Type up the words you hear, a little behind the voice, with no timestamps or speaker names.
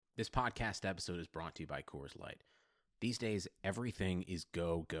This podcast episode is brought to you by Coors Light. These days, everything is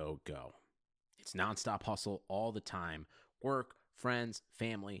go, go, go. It's nonstop hustle all the time. Work, friends,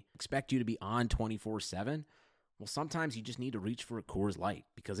 family expect you to be on 24/7. Well, sometimes you just need to reach for a Coors Light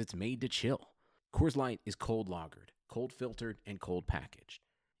because it's made to chill. Coors Light is cold lagered, cold filtered, and cold packaged.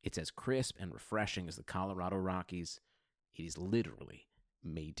 It's as crisp and refreshing as the Colorado Rockies. It is literally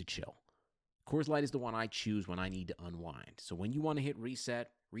made to chill. Coors Light is the one I choose when I need to unwind. So when you want to hit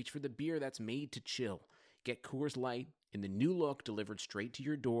reset, reach for the beer that's made to chill. Get Coors Light in the new look delivered straight to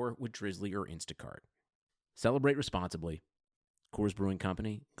your door with Drizzly or Instacart. Celebrate responsibly. Coors Brewing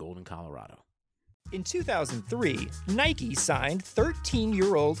Company, Golden, Colorado. In 2003, Nike signed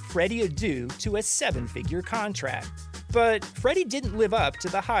 13-year-old Freddie Adu to a 7-figure contract. But Freddie didn't live up to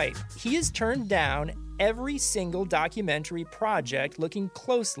the hype. He has turned down every single documentary project looking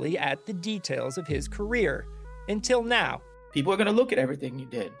closely at the details of his career. Until now. People are going to look at everything you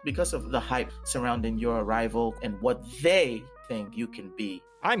did because of the hype surrounding your arrival and what they think you can be.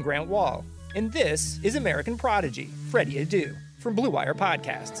 I'm Grant Wall, and this is American Prodigy, Freddie Adu, from Blue Wire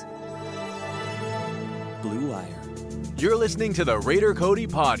Podcasts. Blue Wire. You're listening to the Raider Cody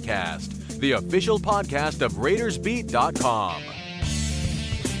Podcast, the official podcast of RaidersBeat.com.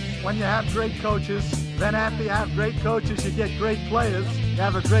 When you have great coaches, then after you have great coaches, you get great players, you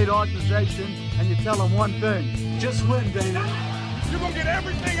have a great organization, and you tell them one thing: just win, Dana. You're going to get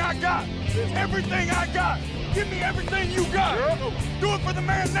everything I got. Everything I got. Give me everything you got. Do it for the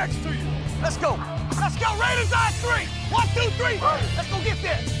man next to you. Let's go. Let's go. Raiders on 3. 1, 2, 3. Let's go get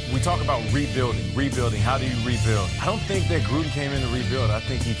there. We talk about rebuilding. How do you rebuild? I don't think that Gruden came in to rebuild. I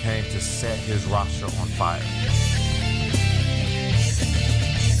think he came to set his roster on fire.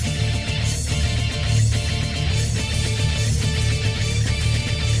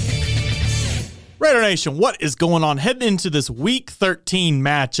 Raider Nation, what is going on? Heading into this Week 13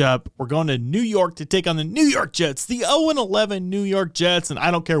 matchup, we're going to New York to take on the New York Jets, the 0-11 New York Jets, and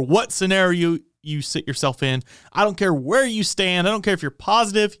I don't care what scenario you sit yourself in. I don't care where you stand. I don't care if you're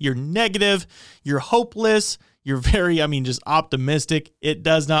positive, you're negative, you're hopeless, you're just optimistic. It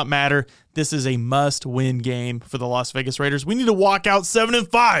does not matter. This is a must-win game for the Las Vegas Raiders. We need to walk out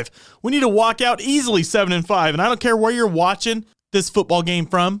 7-5. We need to walk out easily 7-5, and I don't care where you're watching this football game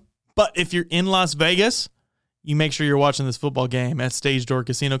from. But if you're in Las Vegas, you make sure you're watching this football game at Stage Door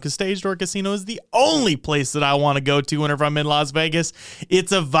Casino, because Stage Door Casino is the only place that I want to go to whenever I'm in Las Vegas.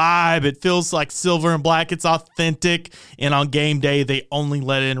 It's a vibe. It feels like silver and black. It's authentic. And on game day, they only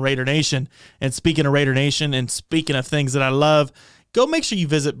let in Raider Nation. And speaking of Raider Nation and speaking of things that I love, go make sure you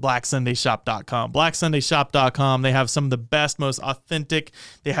visit BlackSundayShop.com. BlackSundayShop.com, they have some of the best, most authentic,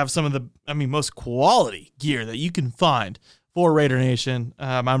 they have some of the, most quality gear that you can find for Raider Nation.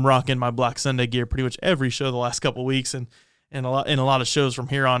 I'm rocking my Black Sunday gear pretty much every show the last couple of weeks, and a lot of shows from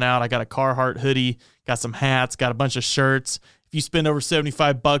here on out. I got a Carhartt hoodie, got some hats, got a bunch of shirts. If you spend over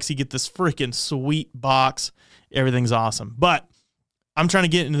 $75, you get this freaking sweet box. Everything's awesome. But I'm trying to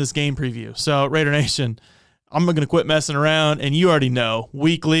get into this game preview. So Raider Nation, I'm going to quit messing around, and you already know,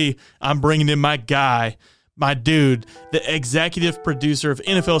 weekly, I'm bringing in my guy, my dude, the executive producer of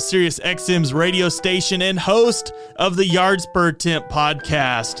NFL Sirius XM's radio station and host of the Yards Per Attempt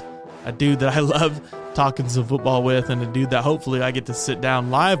podcast. A dude that I love talking some football with, and a dude that hopefully I get to sit down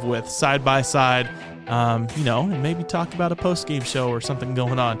live with side by side, and maybe talk about a post-game show or something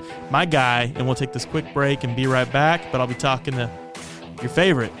going on. My guy, and we'll take this quick break and be right back, but I'll be talking to your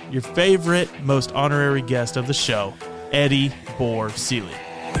favorite, most honorary guest of the show, Eddie Borsili.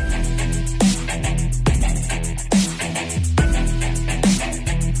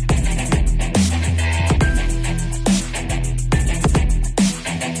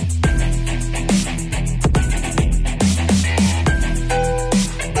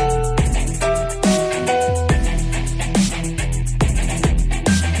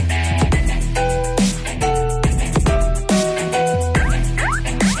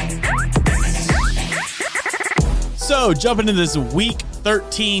 So, jumping into this Week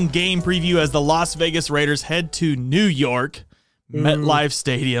 13 game preview as the Las Vegas Raiders head to New York, MetLife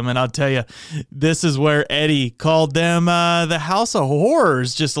Stadium. And I'll tell you, this is where Eddie called them the House of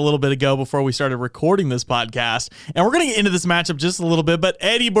Horrors just a little bit ago before we started recording this podcast. And we're going to get into this matchup just a little bit. But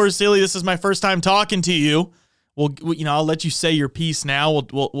Eddie Borsili, this is my first time talking to you. I'll let you say your piece now.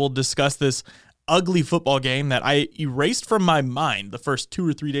 We'll discuss this ugly football game that I erased from my mind the first 2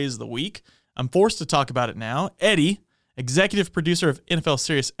 or 3 days of the week. I'm forced to talk about it now. Eddie, executive producer of NFL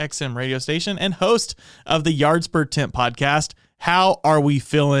Sirius XM radio station and host of the Yards Per Attempt podcast. How are we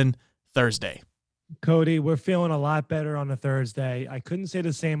feeling Thursday? Cody, we're feeling a lot better on a Thursday. I couldn't say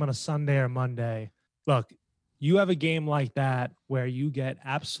the same on a Sunday or Monday. Look, you have a game like that where you get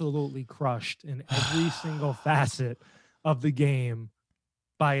absolutely crushed in every single facet of the game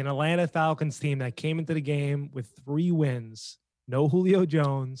by an Atlanta Falcons team that came into the game with 3 wins, no Julio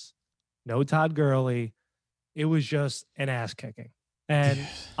Jones, no Todd Gurley. It was just an ass kicking. And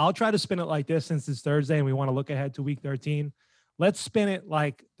I'll try to spin it like this since it's Thursday and we want to look ahead to week 13. Let's spin it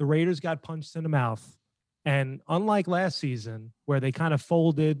like the Raiders got punched in the mouth. And unlike last season, where they kind of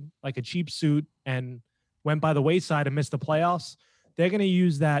folded like a cheap suit and went by the wayside and missed the playoffs, they're going to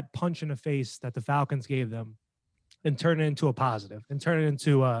use that punch in the face that the Falcons gave them and turn it into a positive and turn it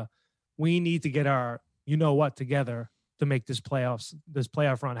into we need to get our you-know-what together to make this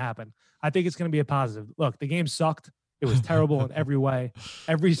playoff run happen. I think it's going to be a positive. Look, the game sucked. It was terrible in every way.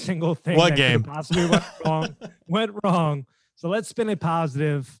 Every single thing What that game? possibly went wrong. So let's spin it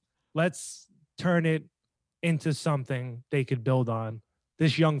positive. Let's turn it into something they could build on.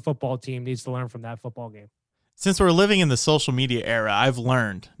 This young football team needs to learn from that football game. Since we're living in the social media era, I've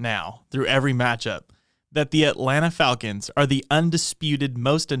learned now through every matchup that the Atlanta Falcons are the undisputed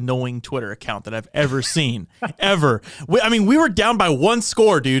most annoying Twitter account that I've ever seen, ever. We were down by 1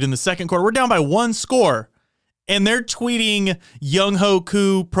 score, dude, in the second quarter. We're down by 1 score, and they're tweeting Young Ho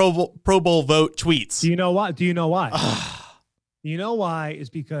Koo Pro Bowl vote tweets. Do you know why? You know why? Is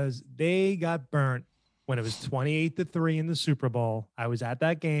because they got burnt when it was 28-3 in the Super Bowl. I was at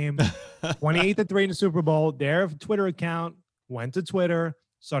that game. 28-3 in the Super Bowl. Their Twitter account went to Twitter,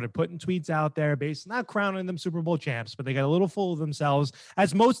 started putting tweets out there, not crowning them Super Bowl champs, but they got a little full of themselves,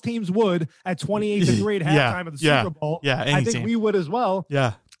 as most teams would at 28-3 at halftime of the Super Bowl. Yeah, I think we would as well.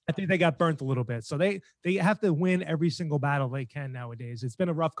 Yeah. I think they got burnt a little bit. So they have to win every single battle they can nowadays. It's been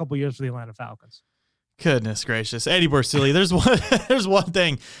a rough couple of years for the Atlanta Falcons. Goodness gracious. Eddie Borsili, there's one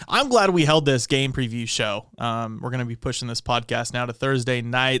thing. I'm glad we held this game preview show. We're going to be pushing this podcast now to Thursday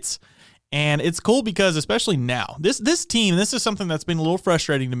nights. And it's cool because especially now, this team, this is something that's been a little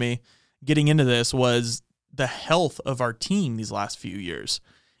frustrating to me getting into this, was the health of our team these last few years.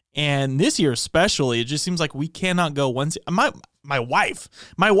 And this year especially, it just seems like we cannot go once. My wife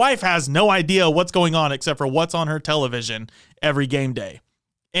has no idea what's going on except for what's on her television every game day.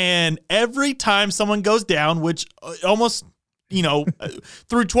 And every time someone goes down, which almost,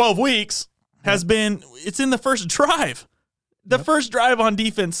 through 12 weeks has been, it's in the first drive. The first drive on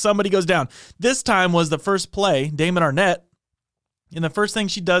defense, somebody goes down. This time was the first play, Damon Arnett. And the first thing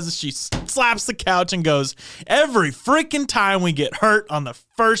she does is she slaps the couch and goes, every freaking time we get hurt on the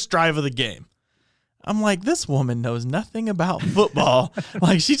first drive of the game. I'm like, this woman knows nothing about football.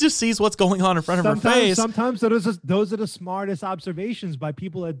 Like, she just sees what's going on in front of her face. Sometimes those are the smartest observations by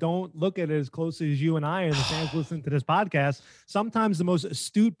people that don't look at it as closely as you and I and the fans listening to this podcast. Sometimes the most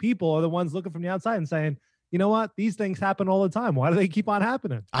astute people are the ones looking from the outside and saying, you know what? These things happen all the time. Why do they keep on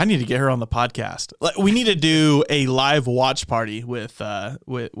happening? I need to get her on the podcast. We need to do a live watch party with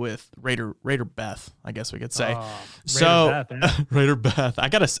Raider Beth, I guess we could say. Raider Beth. I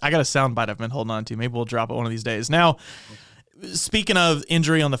got a soundbite I've been holding on to. Maybe we'll drop it one of these days. Now, speaking of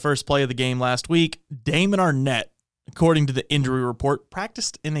injury on the first play of the game last week, Damon Arnett, according to the injury report,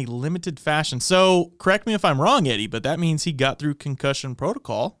 practiced in a limited fashion. So correct me if I'm wrong, Eddie, but that means he got through concussion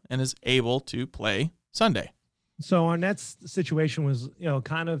protocol and is able to play Sunday. So Arnett's situation was,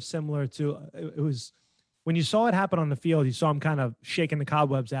 kind of similar to, it was when you saw it happen on the field, you saw him kind of shaking the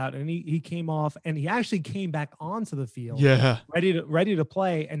cobwebs out, and he came off, and he actually came back onto the field, ready to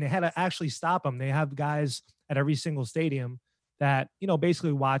play, and they had to actually stop him. They have guys at every single stadium that,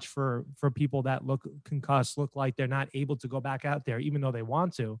 basically watch for people that look concussed, look like they're not able to go back out there, even though they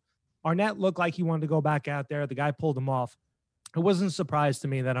want to. Arnett looked like he wanted to go back out there. The guy pulled him off. It wasn't a surprise to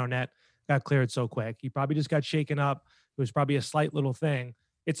me that Arnett got cleared so quick. He probably just got shaken up. It was probably a slight little thing.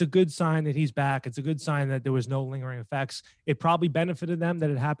 It's a good sign that he's back. It's a good sign that there was no lingering effects. It probably benefited them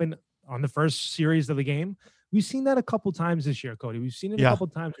that it happened on the first series of the game. We've seen that a couple times this year, Cody. We've seen it a couple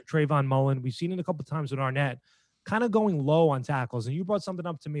times with Trayvon Mullen. We've seen it a couple times with Arnett, kind of going low on tackles. And you brought something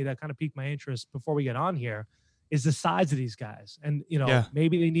up to me that kind of piqued my interest before we get on here, is the size of these guys. And,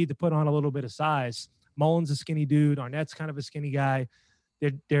 maybe they need to put on a little bit of size. Mullen's a skinny dude. Arnett's kind of a skinny guy.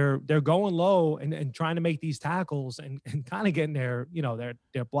 They're going low and trying to make these tackles and kind of getting their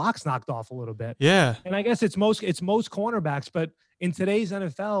blocks knocked off a little bit. Yeah. And I guess it's most cornerbacks, but in today's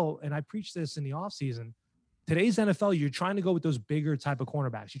NFL, and I preach this in the offseason, today's NFL, you're trying to go with those bigger type of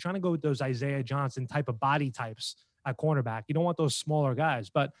cornerbacks. You're trying to go with those Isaiah Johnson type of body types at cornerback. You don't want those smaller guys,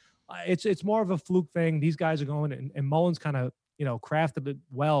 but it's more of a fluke thing. These guys are going, and Mullen's kind of, crafted it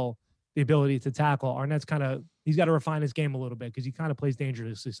well the ability to tackle. Arnett's he's got to refine his game a little bit because he kind of plays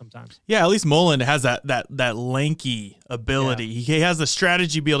dangerously sometimes. Yeah, at least Mullen has that lanky ability. Yeah. He has the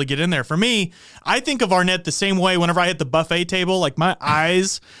strategy to be able to get in there. For me, I think of Arnett the same way whenever I hit the buffet table. Like my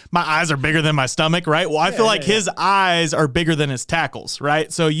eyes are bigger than my stomach, right? Well, I feel like his eyes are bigger than his tackles,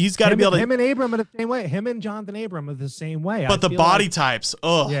 right? So he's got to be able to. Him and Abram are the same way. Him and Jonathan Abram are the same way. But the body types,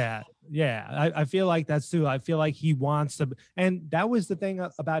 Yeah, I feel like that's too. I feel like he wants to, and that was the thing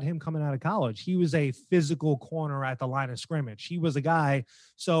about him coming out of college. He was a physical corner at the line of scrimmage. He was a guy.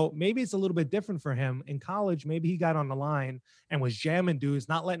 So maybe it's a little bit different for him in college. Maybe he got on the line and was jamming dudes,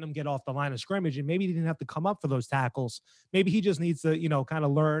 not letting them get off the line of scrimmage, and maybe he didn't have to come up for those tackles. Maybe he just needs to, kind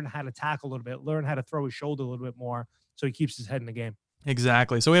of learn how to tackle a little bit, learn how to throw his shoulder a little bit more, so he keeps his head in the game.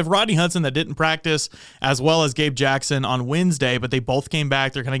 Exactly. So we have Rodney Hudson that didn't practice, as well as Gabe Jackson on Wednesday, but they both came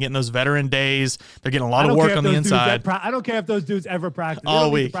back. They're kind of getting those veteran days. They're getting a lot of work on the inside. I don't care if those dudes ever practice. All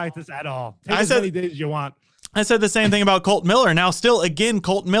week. Practice at all. Take as many days as you want. I said the same thing about Colton Miller. Now, still, again,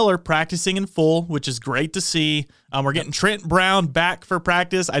 Colton Miller practicing in full, which is great to see. We're getting Trent Brown back for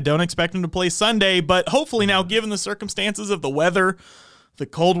practice. I don't expect him to play Sunday, but hopefully now, given the circumstances of the weather, the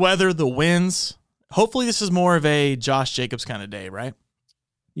cold weather, the winds, hopefully this is more of a Josh Jacobs kind of day, right?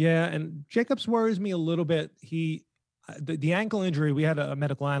 Yeah, and Jacobs worries me a little bit. The ankle injury, we had a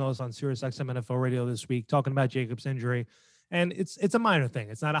medical analyst on SiriusXM NFL Radio this week talking about Jacobs' injury, and it's a minor thing.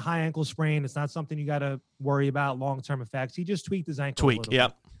 It's not a high ankle sprain. It's not something you got to worry about long-term effects. He just tweaked his ankle a little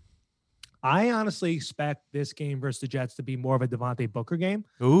bit. I honestly expect this game versus the Jets to be more of a Devontae Booker game.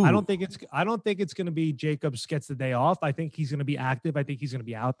 Ooh. I don't think it's going to be Jacobs gets the day off. I think he's going to be active. I think he's going to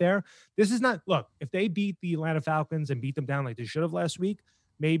be out there. This is not, look, if they beat the Atlanta Falcons and beat them down like they should have last week,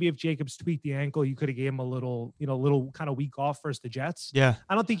 maybe if Jacobs tweaked the ankle, you could have gave him a little kind of week off versus the Jets. Yeah.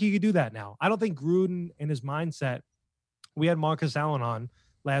 I don't think you could do that now. I don't think Gruden in his mindset, we had Marcus Allen on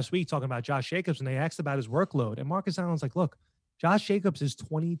last week talking about Josh Jacobs, and they asked about his workload. And Marcus Allen's like, look, Josh Jacobs is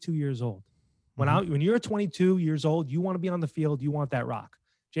 22 years old. When you're 22 years old, you want to be on the field. You want that rock.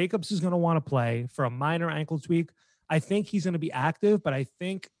 Jacobs is going to want to play for a minor ankle tweak. I think he's going to be active, but I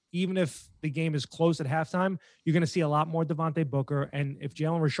think even if the game is close at halftime, you're going to see a lot more Devontae Booker. And if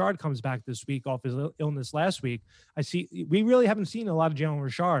Jalen Richard comes back this week off his illness last week, we really haven't seen a lot of Jalen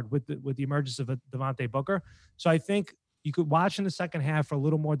Richard with the emergence of Devontae Booker. So I think you could watch in the second half for a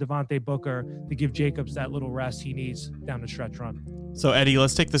little more Devontae Booker to give Jacobs that little rest he needs down the stretch run. So, Eddie,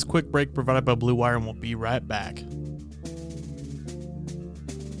 let's take this quick break provided by Blue Wire, and we'll be right back.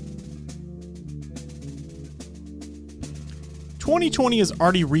 2020 has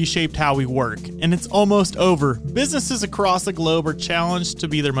already reshaped how we work, and it's almost over. Businesses across the globe are challenged to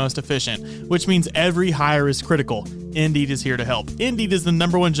be their most efficient, which means every hire is critical. Indeed is here to help. Indeed is the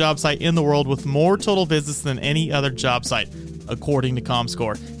 #1 job site in the world with more total visits than any other job site, according to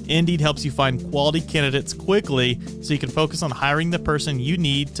ComScore. Indeed helps you find quality candidates quickly so you can focus on hiring the person you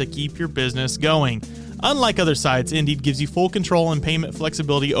need to keep your business going. Unlike other sites, Indeed gives you full control and payment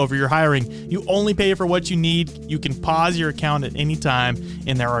flexibility over your hiring. You only pay for what you need, you can pause your account at any time,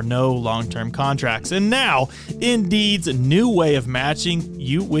 and there are no long-term contracts. And now, Indeed's new way of matching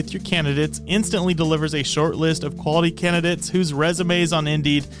you with your candidates instantly delivers a short list of quality candidates whose resumes on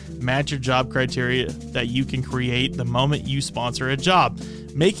Indeed match your job criteria that you can create the moment you sponsor a job,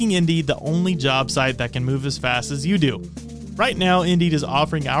 making Indeed the only job site that can move as fast as you do. Right now, Indeed is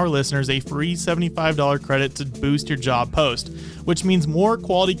offering our listeners a free $75 credit to boost your job post, which means more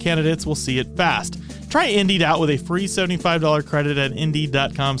quality candidates will see it fast. Try Indeed out with a free $75 credit at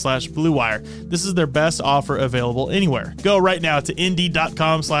Indeed.com/BlueWire. This is their best offer available anywhere. Go right now to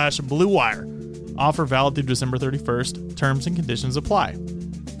Indeed.com/BlueWire. Offer valid through December 31st. Terms and conditions apply.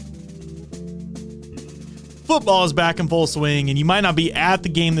 Football is back in full swing, and you might not be at the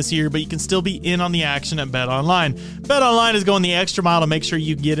game this year, but you can still be in on the action at BetOnline. BetOnline is going the extra mile to make sure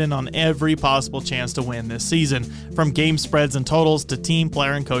you get in on every possible chance to win this season. From game spreads and totals to team,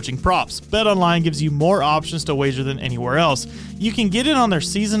 player, and coaching props, BetOnline gives you more options to wager than anywhere else. You can get in on their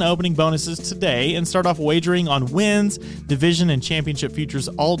season opening bonuses today and start off wagering on wins, division, and championship futures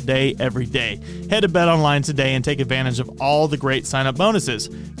all day, every day. Head to BetOnline today and take advantage of all the great sign-up bonuses.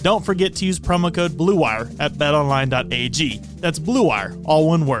 Don't forget to use promo code BlueWire at betonline.ag. That's Blue Wire, all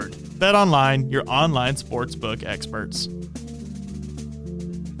one word. BetOnline, your online sportsbook experts.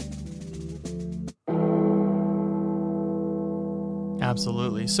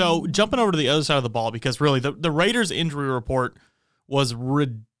 Absolutely. So jumping over to the other side of the ball, because really the Raiders injury report was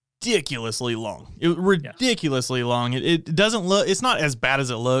ridiculously long. Ridiculously long. It doesn't look, it's not as bad as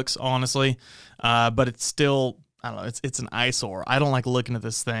it looks, honestly, but it's still I don't know. It's an eyesore. I don't like looking at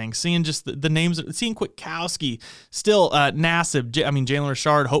this thing. Seeing just the names, seeing Kwiatkowski, still Nassib. Jalen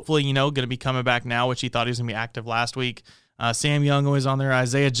Richard, hopefully, going to be coming back now, which he thought he was going to be active last week. Sam Young always on there.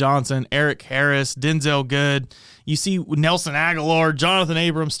 Isaiah Johnson, Eric Harris, Denzel Good. You see Nelson Aguilar, Jonathan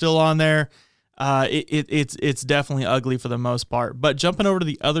Abrams still on there. It's definitely ugly for the most part. But jumping over to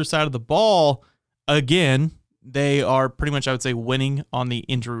the other side of the ball, again, they are pretty much, I would say, winning on the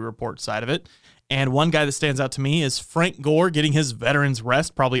injury report side of it. And one guy that stands out to me is Frank Gore getting his veterans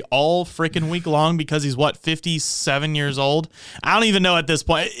rest probably all freaking week long because he's, 57 years old? I don't even know at this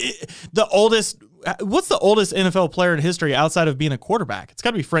point. What's the oldest NFL player in history outside of being a quarterback? It's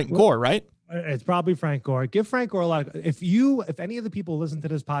got to be Frank Gore, right? It's probably Frank Gore. Give Frank Gore a lot of, if any of the people listen to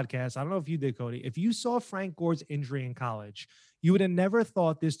this podcast, I don't know if you did, Cody, if you saw Frank Gore's injury in college, you would have never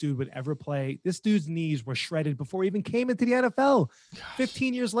thought this dude would ever play. This dude's knees were shredded before he even came into the NFL. Gosh.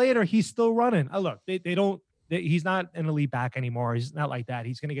 15 years later, he's still running. Look, he's not an elite back anymore. He's not like that.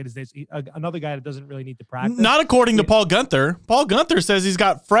 He's going to get his days. Another guy that doesn't really need to practice. Not according to Paul Gunther. Paul Gunther says he's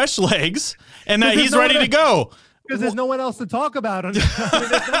got fresh legs and that he's ready to go. Because there's no one else to talk about. There's no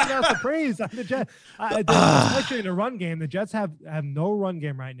one else to praise on the Jets. Especially in the run game, the Jets have no run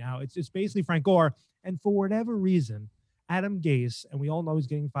game right now. It's basically Frank Gore. And for whatever reason, Adam Gase, and we all know he's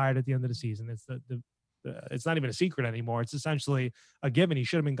getting fired at the end of the season. It's it's not even a secret anymore. It's essentially a given. He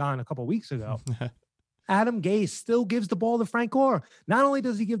should have been gone a couple of weeks ago. Adam Gase still gives the ball to Frank Gore. Not only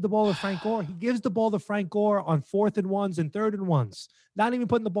does he give the ball to Frank Gore, he gives the ball to Frank Gore on 4th and 1s and 3rd and 1s. Not even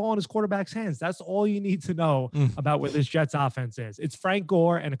putting the ball in his quarterback's hands. That's all you need to know about what this Jets offense is. It's Frank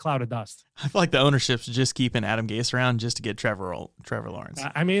Gore and a cloud of dust. I feel like the ownership's just keeping Adam Gase around just to get Trevor Lawrence.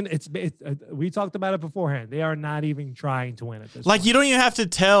 We talked about it beforehand. They are not even trying to win at this point. You don't have to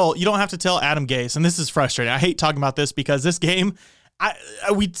tell Adam Gase, and this is frustrating. I hate talking about this because this game, I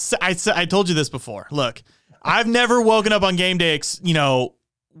told you this before. Look, I've never woken up on game day,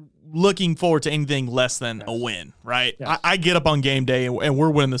 looking forward to anything less than a win, right? Yes. I get up on game day and we're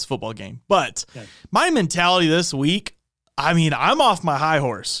winning this football game. But my mentality this week, I'm off my high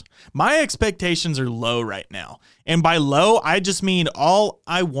horse. My expectations are low right now. And by low, I just mean all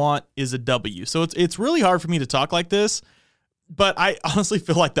I want is a W. So it's really hard for me to talk like this. But I honestly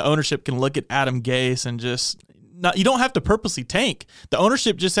feel like the ownership can look at Adam Gase and you don't have to purposely tank. The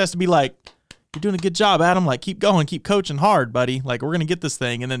ownership just has to be like, you're doing a good job, Adam. Like, keep going, keep coaching hard, buddy. Like, we're going to get this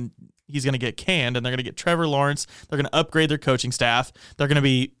thing. And then he's going to get canned, and they're going to get Trevor Lawrence. They're going to upgrade their coaching staff. They're going to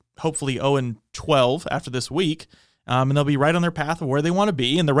be hopefully 0-12 after this week. And they'll be right on their path of where they want to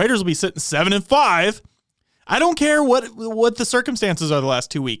be. And the Raiders will be sitting 7-5. I don't care what the circumstances are the last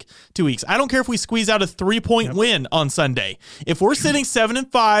 2 weeks. I don't care if we squeeze out a 3-point win on Sunday. If we're sitting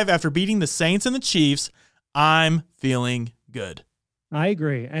 7-5 after beating the Saints and the Chiefs, I'm feeling good. I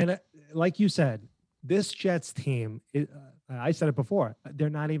agree. And like you said, this Jets team, I said it before, they're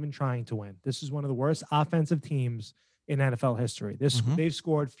not even trying to win. This is one of the worst offensive teams in NFL history. They've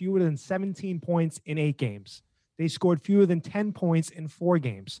scored fewer than 17 points in 8 games. They scored fewer than 10 points in 4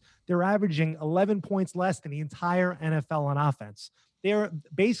 games. They're averaging 11 points less than the entire NFL on offense. They're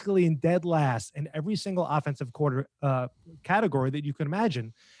basically in dead last in every single offensive category that you can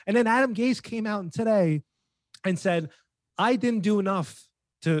imagine. And then Adam Gase came out today and said, I didn't do enough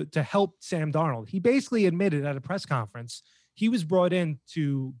to help Sam Darnold. He basically admitted at a press conference he was brought in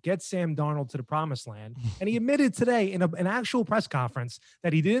to get Sam Darnold to the promised land. And he admitted today in an actual press conference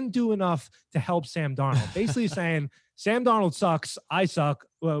that he didn't do enough to help Sam Darnold. Basically saying, Sam Darnold sucks. I suck.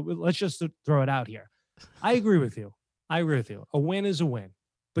 Well, let's just throw it out here. I agree with you. A win is a win.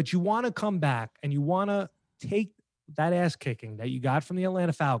 But you want to come back and you want to take that ass kicking that you got from the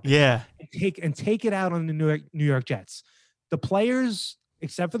Atlanta Falcons. Yeah. And take it out on the New York Jets. The players,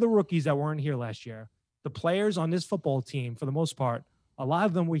 except for the rookies that weren't here last year, the players on this football team, for the most part, a lot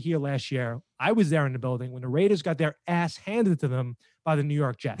of them were here last year. I was there in the building when the Raiders got their ass handed to them by the New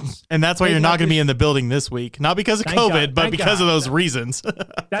York Jets. And that's why you're not going to be in the building this week. Not because of COVID, but because of those reasons.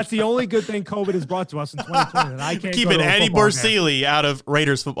 That's the only good thing COVID has brought to us in 2020. That I can't keeping Eddie Borsili out of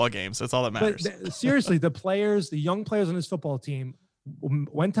Raiders football games. That's all that matters. But seriously, the young players on this football team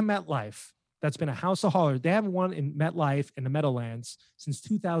went to MetLife. That's been a house of horrors. They haven't won in MetLife in the Meadowlands since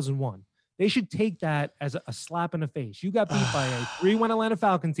 2001. They should take that as a slap in the face. You got beat by a 3-1 Atlanta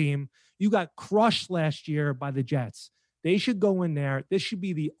Falcon team. You got crushed last year by the Jets. They should go in there. This should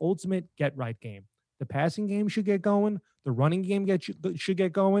be the ultimate get-right game. The passing game should get going. The running game should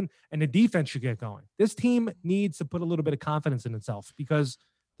get going. And the defense should get going. This team needs to put a little bit of confidence in itself because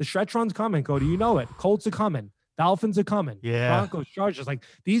the stretch run's coming, Cody. You know it. Colts are coming. Dolphins are coming. Yeah. Broncos, Chargers. Like,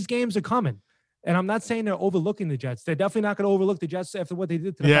 these games are coming. And I'm not saying they're overlooking the Jets. They're definitely not going to overlook the Jets after what they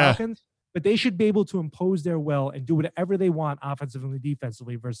did to the Falcons. but they should be able to impose their will and do whatever they want offensively and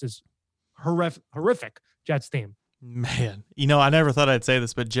defensively versus horrific Jets team. Man, I never thought I'd say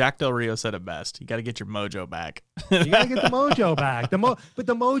this, but Jack Del Rio said it best. You got to get your mojo back. You got to get the mojo back. But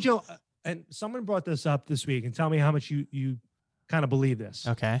the mojo, and someone brought this up this week, and tell me how much you kind of believe this.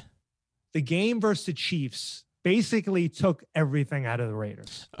 Okay. The game versus the Chiefs basically took everything out of the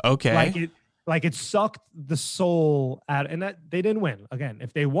Raiders. Okay. Like it sucked the soul out, and that they didn't win. Again,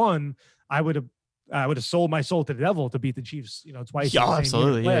 if they won, I would have sold my soul to the devil to beat the Chiefs, twice. Yeah,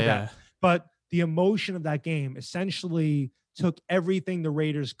 absolutely. Yeah. But the emotion of that game essentially took everything the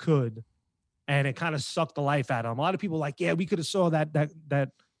Raiders could, and it kind of sucked the life out of them. A lot of people were like, yeah, we could have saw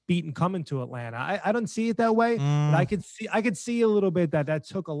that beaten coming to Atlanta. I don't see it that way, but I could see a little bit that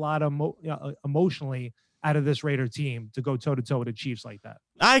took a lot of emotionally out of this Raider team to go toe to toe with the Chiefs like that.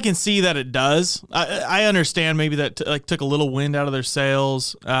 I can see that it does. I understand maybe that took a little wind out of their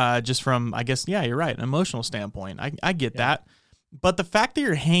sails, just from, I guess, yeah, you're right, an emotional standpoint. I get that. But the fact that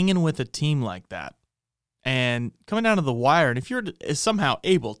you're hanging with a team like that and coming down to the wire, and if you're somehow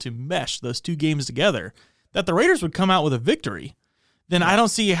able to mesh those two games together, that the Raiders would come out with a victory, then I don't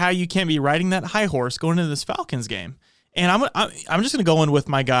see how you can't be riding that high horse going into this Falcons game. And I'm just going to go in with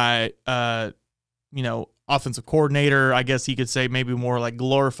my guy, offensive coordinator, I guess you could say maybe more like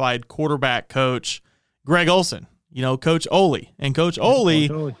glorified quarterback coach, Greg Olsen. Coach Ole. And Coach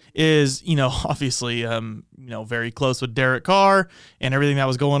Ole is, obviously, very close with Derek Carr and everything that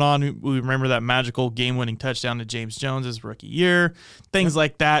was going on. We remember that magical game-winning touchdown to James Jones his rookie year, things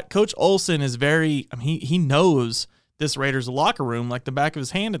like that. Coach Olsen is he knows this Raiders locker room like the back of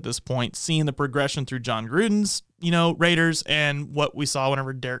his hand at this point, seeing the progression through John Gruden's, Raiders and what we saw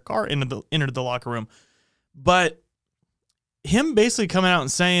whenever Derek Carr entered the locker room. But him basically coming out and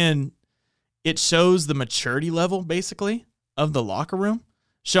saying, it shows the maturity level, basically, of the locker room,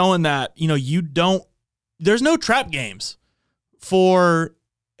 showing that, there's no trap games for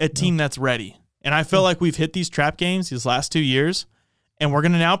a team that's ready. And I feel like we've hit these trap games these last 2 years, and we're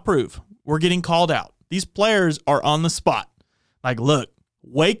going to now prove we're getting called out. These players are on the spot. Like, look,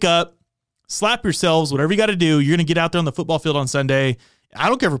 wake up, slap yourselves, whatever you got to do. You're going to get out there on the football field on Sunday. I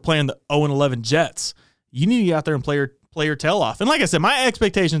don't care if we're playing the 0-11 Jets. You need to get out there and play your tail off. And like I said, my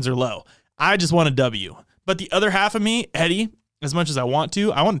expectations are low. I just want a W. But the other half of me, Eddie, as much as I want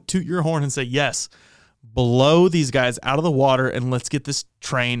to toot your horn and say, yes, blow these guys out of the water and let's get this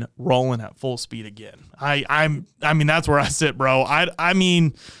train rolling at full speed again. I mean, that's where I sit, bro. I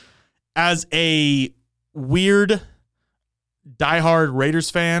mean, as a weird, diehard Raiders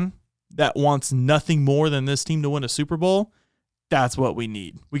fan that wants nothing more than this team to win a Super Bowl, that's what we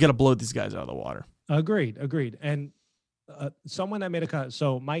need. We got to blow these guys out of the water. Agreed. And someone that made a cut.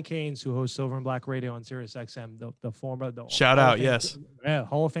 So Mike Haynes, who hosts Silver and Black Radio on Sirius XM, the former shout out, yes,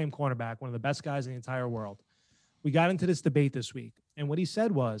 Hall of Fame cornerback, one of the best guys in the entire world. We got into this debate this week, and what he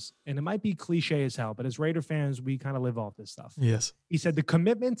said was, and it might be cliche as hell, but as Raider fans, we kind of live off this stuff. Yes, he said the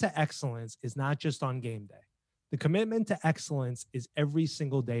commitment to excellence is not just on game day. The commitment to excellence is every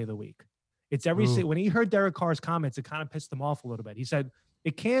single day of the week. It's every when he heard Derek Carr's comments, it kind of pissed him off a little bit. He said,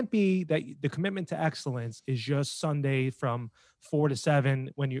 it can't be that the commitment to excellence is just Sunday from 4 to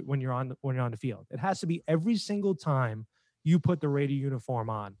 7 when you're on the field. It has to be every single time you put the Raider uniform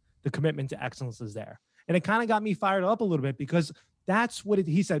on. The commitment to excellence is there, and it kind of got me fired up a little bit because that's what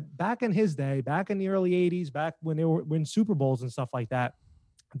he said back in his day, back in the early '80s, back when they were winning Super Bowls and stuff like that.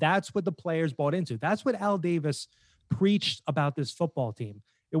 That's what the players bought into. That's what Al Davis preached about this football team.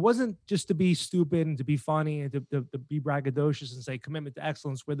 It wasn't just to be stupid and to be funny and to be braggadocious and say commitment to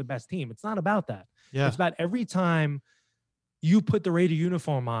excellence, we're the best team. It's not about that. Yeah. It's about every time you put the Raider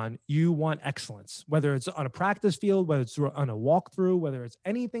uniform on, you want excellence, whether it's on a practice field, whether it's on a walkthrough, whether it's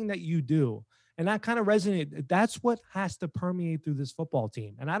anything that you do. And that kind of resonates. That's what has to permeate through this football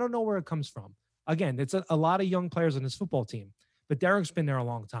team. And I don't know where it comes from. Again, it's a lot of young players on this football team, but Derek's been there a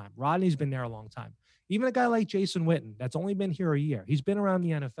long time. Rodney's been there a long time. Even a guy like Jason Witten, that's only been here a year, he's been around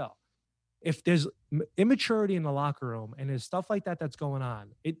the NFL. If there's immaturity in the locker room and there's stuff like that that's going on,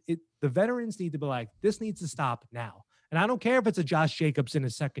 the veterans need to be like, this needs to stop now. And I don't care if it's a Josh Jacobs in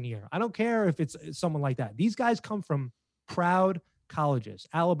his second year. I don't care if it's someone like that. These guys come from proud colleges,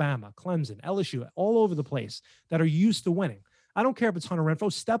 Alabama, Clemson, LSU, all over the place that are used to winning. I don't care if it's Hunter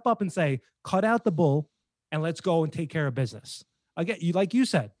Renfrow. Step up and say, cut out the bull and let's go and take care of business. Again, like you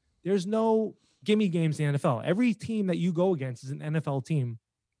said, there's no gimme games in the NFL. Every team that you go against is an NFL team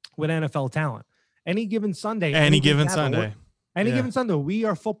with NFL talent. Any given Sunday, any given Sunday, we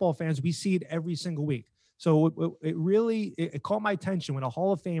are football fans. We see it every single week. So it really caught my attention when a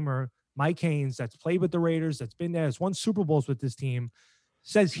Hall of Famer, Mike Haynes, that's played with the Raiders, that's been there, has won Super Bowls with this team,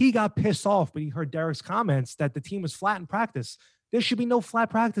 says he got pissed off when he heard Derek's comments that the team was flat in practice. There should be no flat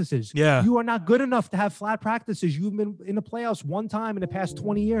practices. Yeah. You are not good enough to have flat practices. You've been in the playoffs one time in the past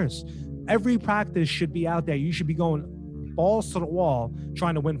 20 years. Every practice should be out there. You should be going balls to the wall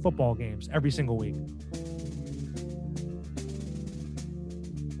trying to win football games every single week.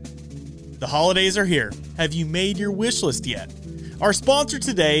 The holidays are here. Have you made your wish list yet? Our sponsor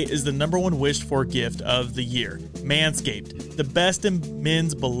today is the number one wished for gift of the year, Manscaped, the best in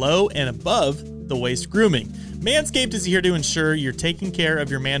men's below and above the waist grooming. Manscaped is here to ensure you're taking care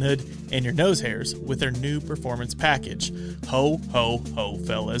of your manhood and your nose hairs with their new performance package. Ho, ho, ho,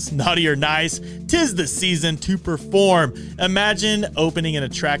 fellas. Naughty or nice, 'tis the season to perform. Imagine opening an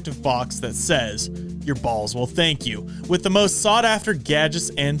attractive box that says, your balls will thank you, with the most sought-after gadgets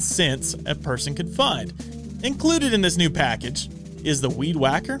and scents a person could find. Included in this new package is the Weed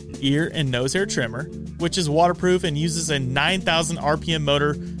Whacker ear and nose hair trimmer, which is waterproof and uses a 9,000 RPM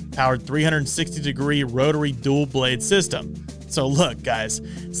motor powered 360-degree rotary dual blade system. So look, guys,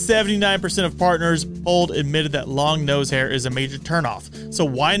 79% of partners polled admitted that long nose hair is a major turnoff. So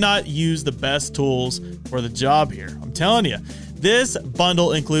why not use the best tools for the job here? I'm telling you, this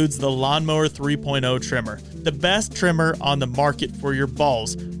bundle includes the Lawnmower 3.0 trimmer, the best trimmer on the market for your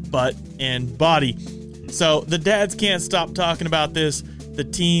balls, butt, and body. So the dads can't stop talking about this, the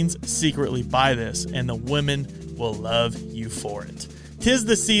teens secretly buy this, and the women will love you for it. 'Tis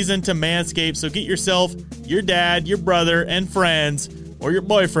the season to Manscaped, so get yourself, your dad, your brother, and friends, or your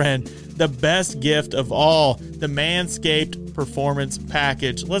boyfriend, the best gift of all, the Manscaped Performance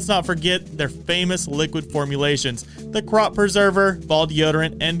Package. Let's not forget their famous liquid formulations, the Crop Preserver, Ball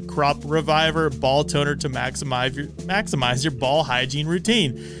Deodorant, and Crop Reviver Ball Toner to maximize your ball hygiene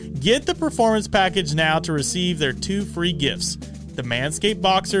routine. Get the Performance Package now to receive their 2 free gifts, the Manscaped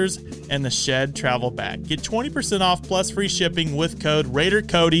Boxers and the Shed Travel Bag. Get 20% off plus free shipping with code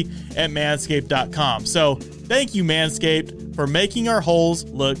RaiderCody at manscaped.com. So thank you, Manscaped, for making our holes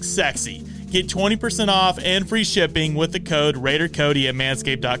look sexy. Get 20% off and free shipping with the code RaiderCody at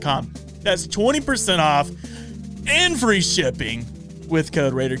manscaped.com. That's 20% off and free shipping with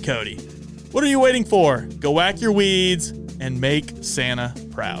code RaiderCody. What are you waiting for? Go whack your weeds and make Santa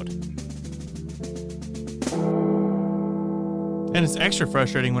proud. And it's extra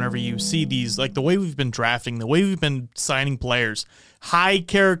frustrating whenever you see these, like the way we've been drafting, the way we've been signing players, high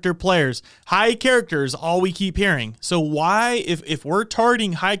character players. High character is all we keep hearing. So why, if we're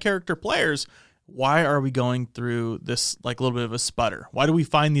targeting high character players, why are we going through this like a little bit of a sputter? Why do we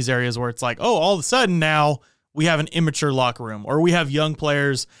find these areas where it's like, oh, all of a sudden now we have an immature locker room, or we have young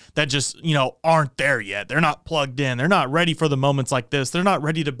players that just, aren't there yet. They're not plugged in. They're not ready for the moments like this. They're not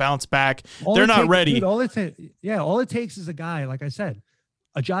ready to bounce back. They're not ready. Dude, all it takes is a guy, like I said,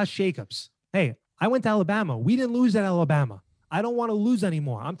 a Josh Jacobs. Hey, I went to Alabama. We didn't lose at Alabama. I don't want to lose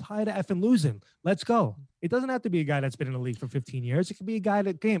anymore. I'm tired of effing losing. Let's go. It doesn't have to be a guy that's been in the league for 15 years. It could be a guy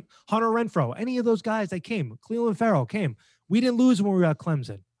that came. Hunter Renfrow, any of those guys that came. Cleveland Farrell came. We didn't lose when we were at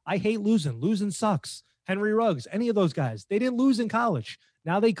Clemson. I hate losing. Losing sucks. Henry Ruggs, any of those guys, they didn't lose in college.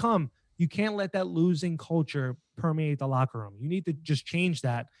 Now they come. You can't let that losing culture permeate the locker room. You need to just change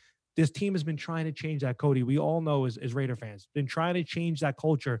that. This team has been trying to change that, Cody. We all know as Raider fans, been trying to change that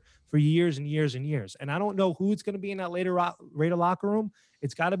culture for years and years and years. And I don't know who it's going to be in that Raider locker room.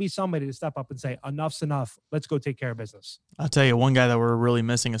 It's got to be somebody to step up and say, enough's enough. Let's go take care of business. I'll tell you one guy that we're really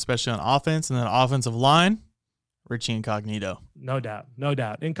missing, especially on offense and then offensive line, Richie Incognito. No doubt. No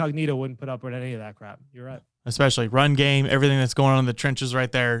doubt. Incognito wouldn't put up with any of that crap. You're right. Especially run game, everything that's going on in the trenches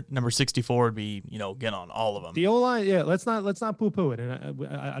right there. Number 64 would be, get on all of them. The O-line, yeah, let's not poo-poo it. And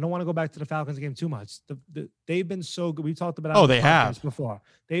I don't want to go back to the Falcons game too much. They've been so good. We talked about they have before.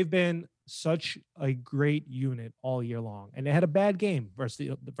 They've been such a great unit all year long. And they had a bad game versus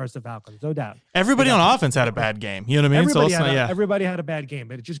the Falcons, no doubt. Everybody on offense had a bad game. You know what I mean? Everybody had a bad game,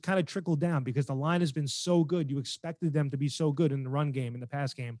 but it just kind of trickled down because the line has been so good. You expected them to be so good in the run game, in the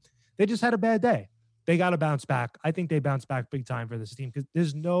pass game. They just had a bad day. They got to bounce back. I think they bounce back big time for this team because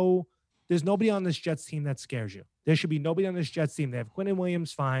there's nobody on this Jets team that scares you. There should be nobody on this Jets team. They have Quinnen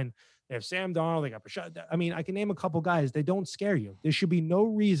Williams, fine. They have Sam Darnold. They got Rashad. I mean, I can name a couple guys. They don't scare you. There should be no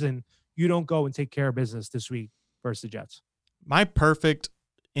reason you don't go and take care of business this week versus the Jets. My perfect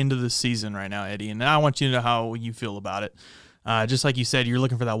end of the season right now, Eddie, and I want you to know how you feel about it. Just like you said, you're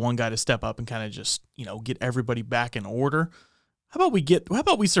looking for that one guy to step up and kind of just, get everybody back in order. How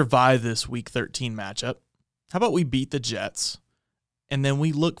about we survive this Week 13 matchup? How about we beat the Jets? And then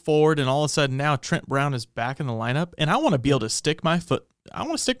we look forward, and all of a sudden now Trent Brown is back in the lineup, and I want to be able to stick my foot. I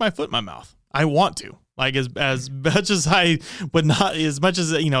want to stick my foot in my mouth. I want to. Like as much as I would not, as much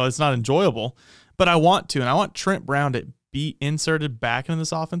as it's not enjoyable, but I want to, and I want Trent Brown to be inserted back into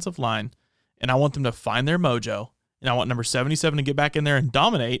this offensive line, and I want them to find their mojo, and I want number 77 to get back in there and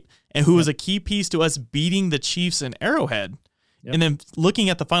dominate, and who was a key piece to us beating the Chiefs in Arrowhead. Yep. And then looking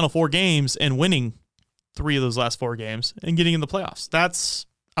at the final 4 games and winning 3 of those last 4 games and getting in the playoffs.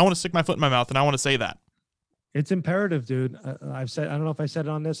 I want to stick my foot in my mouth, and I want to say that. It's imperative, dude. I don't know if I said it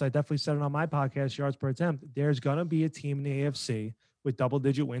on this. I definitely said it on my podcast, Yards Per Attempt. There's going to be a team in the AFC with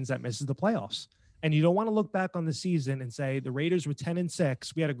double-digit wins that misses the playoffs. And you don't want to look back on the season and say the Raiders were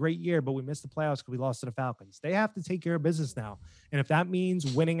 10-6. We had a great year, but we missed the playoffs because we lost to the Falcons. They have to take care of business now. And if that means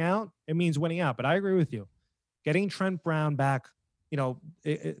winning out, it means winning out. But I agree with you. Getting Trent Brown back,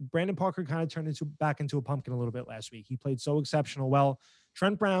 Brandon Parker kind of turned back into a pumpkin a little bit last week. He played so exceptional well.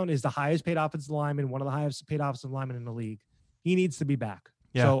 Trent Brown is the highest paid offensive lineman, one of the highest paid offensive linemen in the league. He needs to be back.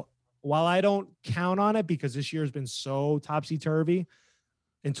 Yeah. So while I don't count on it because this year has been so topsy-turvy,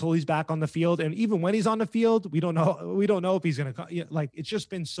 until he's back on the field. And even when he's on the field, we don't know if he's going to, it's just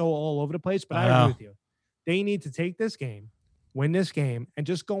been so all over the place, but I agree with you. They need to take this game, win this game, and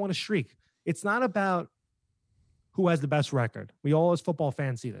just go on a streak. It's not about who has the best record. We all as football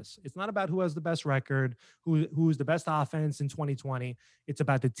fans see this. It's not about who has the best record, who's the best offense in 2020. It's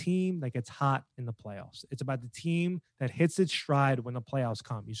about the team that gets hot in the playoffs. It's about the team that hits its stride when the playoffs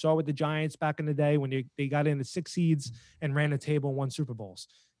come. You saw with the Giants back in the day when they got into 6 seeds and ran the table and won Super Bowls.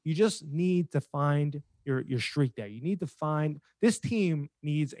 You just need to find your streak there. You need to find this team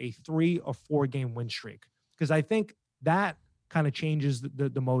needs a 3 or 4 game win streak, because I think that kind of changes the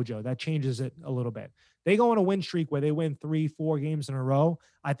mojo. That changes it a little bit. They go on a win streak where they win 3-4 games in a row.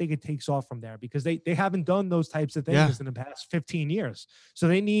 I think it takes off from there because they haven't done those types of things in the past 15 years. So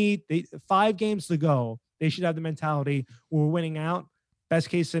they need 5 games to go. They should have the mentality, we're winning out. Best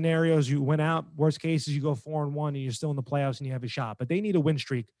case scenarios, you win out. Worst cases, you go 4-1 and you're still in the playoffs and you have a shot. But they need a win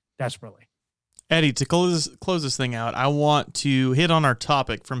streak desperately. Eddie, to close this thing out, I want to hit on our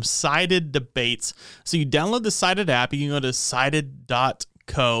topic from Sided Debates. So you download the Sided app. You can go to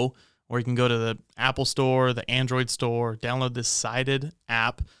sided.co, or you can go to the Apple Store, the Android Store, download the Sided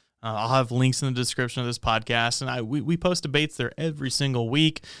app. I'll have links in the description of this podcast, and we post debates there every single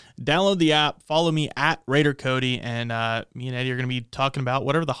week. Download the app, follow me at Raider Cody, and me and Eddie are going to be talking about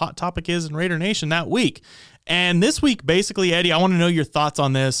whatever the hot topic is in Raider Nation that week. And this week, basically, Eddie, I want to know your thoughts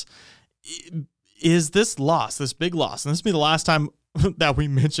on this. Is this big loss, and this will be the last time that we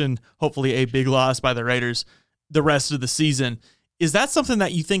mention, hopefully, a big loss by the Raiders the rest of the season, is that something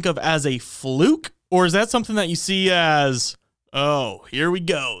that you think of as a fluke, or is that something that you see as, oh, here we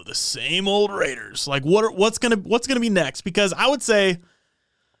go, the same old Raiders? Like, what's gonna be next? Because I would say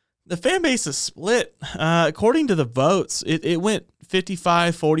the fan base is split. According to the votes, it went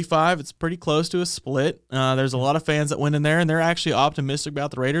 55-45. It's pretty close to a split. There's a lot of fans that went in there, and they're actually optimistic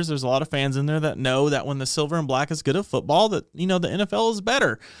about the Raiders. There's a lot of fans in there that know that when the silver and black is good at football, that, the NFL is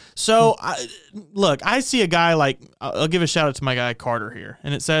better. So, I see a guy I'll give a shout out to my guy Carter here,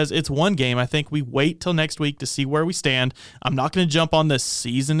 and it says it's one game. I think we wait till next week to see where we stand. I'm not going to jump on the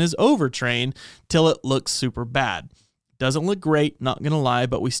season is over train till it looks super bad. Doesn't look great, not going to lie,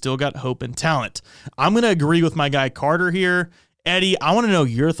 but we still got hope and talent. I'm going to agree with my guy Carter here. Eddie, I want to know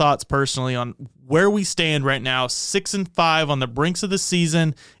your thoughts personally on where we stand right now, 6-5 on the brinks of the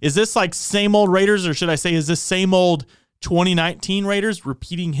season. Is this like same old Raiders, or should I say is this same old 2019 Raiders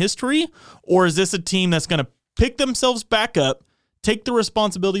repeating history? Or is this a team that's going to pick themselves back up, take the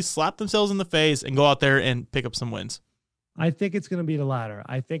responsibility, slap themselves in the face, and go out there and pick up some wins? I think it's going to be the latter.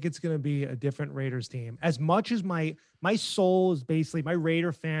 I think it's going to be a different Raiders team. As much as my soul is basically, my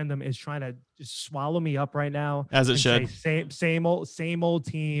Raider fandom is trying to just swallow me up right now. As it should. Same old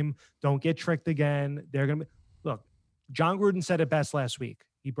team. Don't get tricked again. They're going to look. John Gruden said it best last week.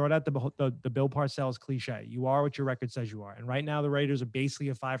 He brought out the Bill Parcells cliche. You are what your record says you are. And right now the Raiders are basically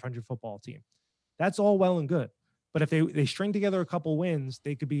a 500 football team. That's all well and good. But if they string together a couple wins,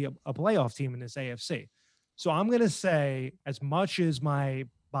 they could be a playoff team in this AFC. So I'm going to say, as much as my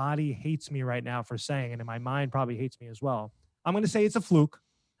body hates me right now for saying, and my mind probably hates me as well, I'm going to say it's a fluke.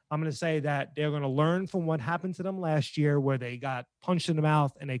 I'm going to say that they're going to learn from what happened to them last year where they got punched in the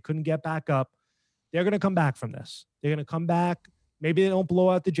mouth and they couldn't get back up. They're going to come back from this. They're going to come back. Maybe they don't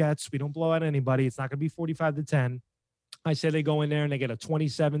blow out the Jets. We don't blow out anybody. It's not going to be 45-10. I say they go in there and they get a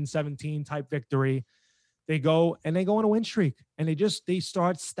 27-17 type victory. They go on a win streak, and they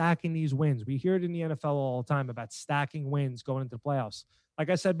start stacking these wins. We hear it in the NFL all the time about stacking wins going into the playoffs. Like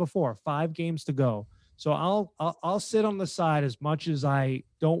I said before, 5 games to go. So I'll sit on the side as much as I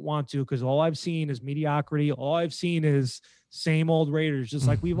don't want to, because all I've seen is mediocrity. All I've seen is same old Raiders, just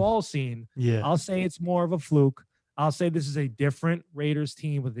like we've all seen. Yeah. I'll say it's more of a fluke. I'll say this is a different Raiders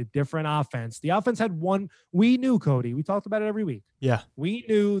team with a different offense. The offense had one. We knew, Cody. We talked about it every week. Yeah. We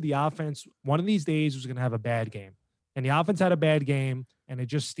knew the offense one of these days was going to have a bad game. And the offense had a bad game, and it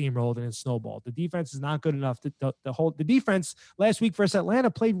just steamrolled and it snowballed. The defense is not good enough to hold. The defense last week versus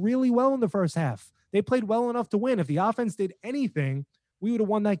Atlanta played really well in the first half. They played well enough to win. If the offense did anything, we would have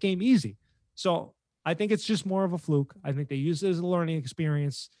won that game easy. So I think it's just more of a fluke. I think they use it as a learning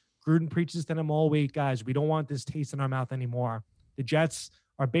experience. Gruden preaches to them all week, guys, we don't want this taste in our mouth anymore. The Jets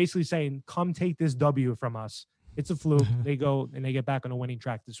are basically saying, come take this W from us. It's a fluke. They go and they get back on a winning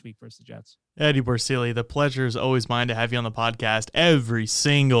track this week versus the Jets. Eddie Borsili, the pleasure is always mine to have you on the podcast every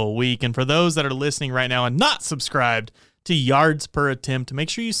single week. And for those that are listening right now and not subscribed to Yards Per Attempt, make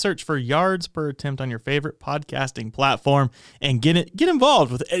sure you search for Yards Per Attempt on your favorite podcasting platform and get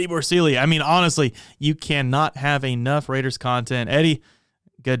involved with Eddie Borsili. I mean, honestly, you cannot have enough Raiders content. Eddie,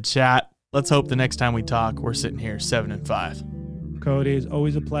 good chat. Let's hope the next time we talk, we're sitting here 7-5. Cody, it's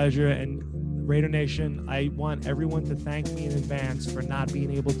always a pleasure. And Raider Nation, I want everyone to thank me in advance for not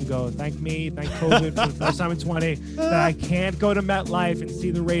being able to go. Thank COVID for the first time in 20 that I can't go to MetLife and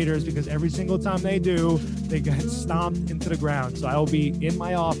see the Raiders because every single time they do, they get stomped into the ground. So I will be in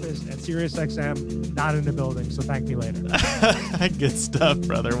my office at SiriusXM, not in the building. So thank me later. Good stuff,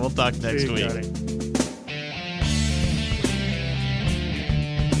 brother. We'll talk next week. Cody.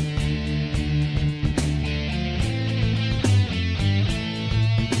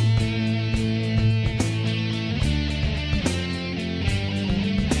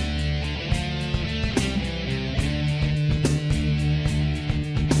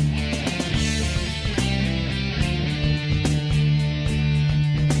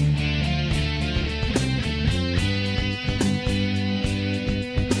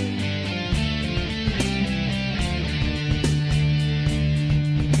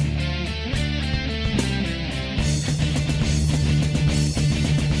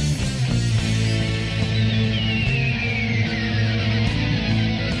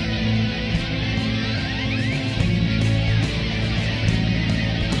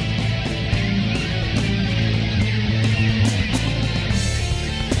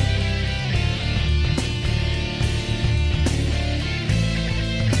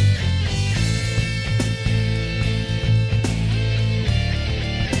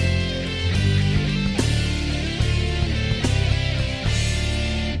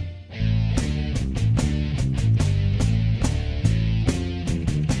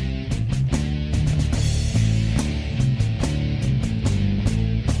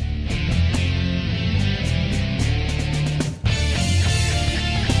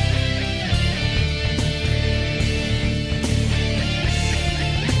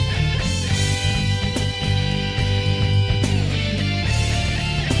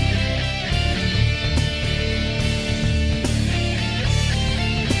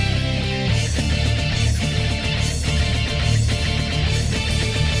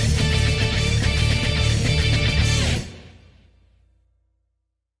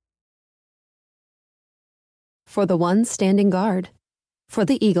 For the ones standing guard, for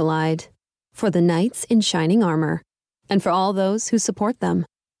the eagle-eyed, for the knights in shining armor, and for all those who support them.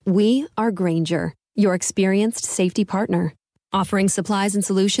 We are Grainger, your experienced safety partner, offering supplies and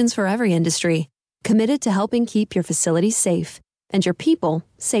solutions for every industry, committed to helping keep your facilities safe and your people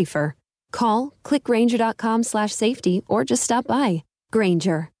safer. Call, clickgrainger.com/safety, or just stop by.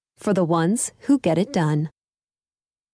 Grainger, for the ones who get it done.